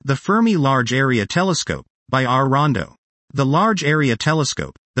The Fermi Large Area Telescope, by R. Rondo. The Large Area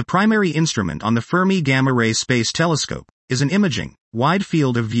Telescope, the primary instrument on the Fermi Gamma Ray Space Telescope, is an imaging, wide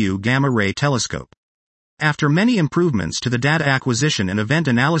field of view gamma ray telescope. After many improvements to the data acquisition and event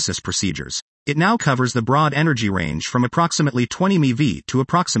analysis procedures, it now covers the broad energy range from approximately 20 MeV to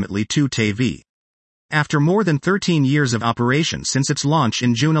approximately 2 TeV. After more than 13 years of operation since its launch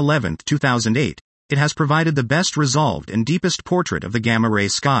in June 11, 2008, it has provided the best resolved and deepest portrait of the gamma-ray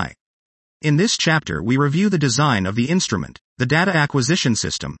sky. In this chapter we review the design of the instrument, the data acquisition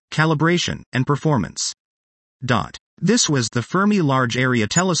system, calibration, and performance. This was the Fermi Large Area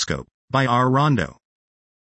Telescope, by R. Rondo.